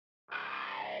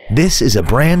This is a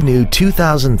brand new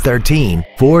 2013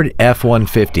 Ford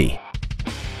F-150.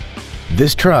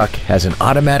 This truck has an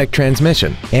automatic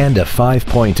transmission and a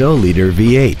 5.0-liter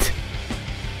V8.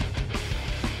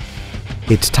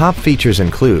 Its top features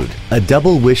include a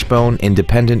double wishbone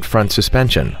independent front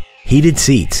suspension, heated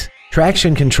seats,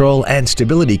 traction control and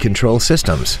stability control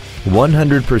systems,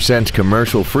 100%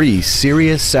 commercial-free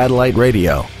Sirius satellite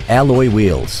radio, alloy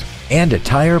wheels, and a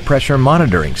tire pressure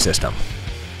monitoring system.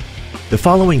 The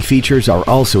following features are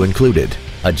also included: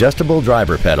 adjustable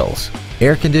driver pedals,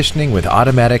 air conditioning with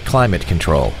automatic climate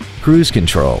control, cruise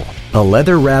control, a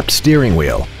leather-wrapped steering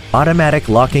wheel, automatic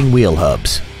locking wheel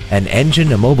hubs, an engine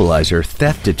immobilizer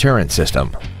theft deterrent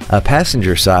system, a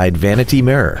passenger side vanity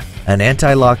mirror, an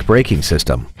anti-lock braking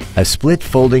system, a split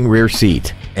folding rear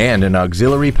seat, and an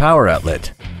auxiliary power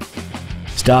outlet.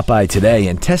 Stop by today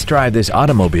and test drive this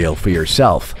automobile for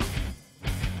yourself.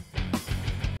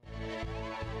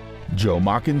 Joe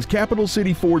Machens Capital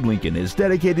City Ford Lincoln is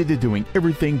dedicated to doing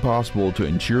everything possible to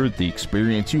ensure that the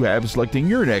experience you have selecting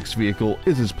your next vehicle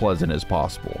is as pleasant as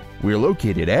possible. We are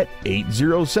located at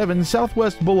 807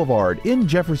 Southwest Boulevard in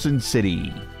Jefferson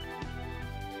City.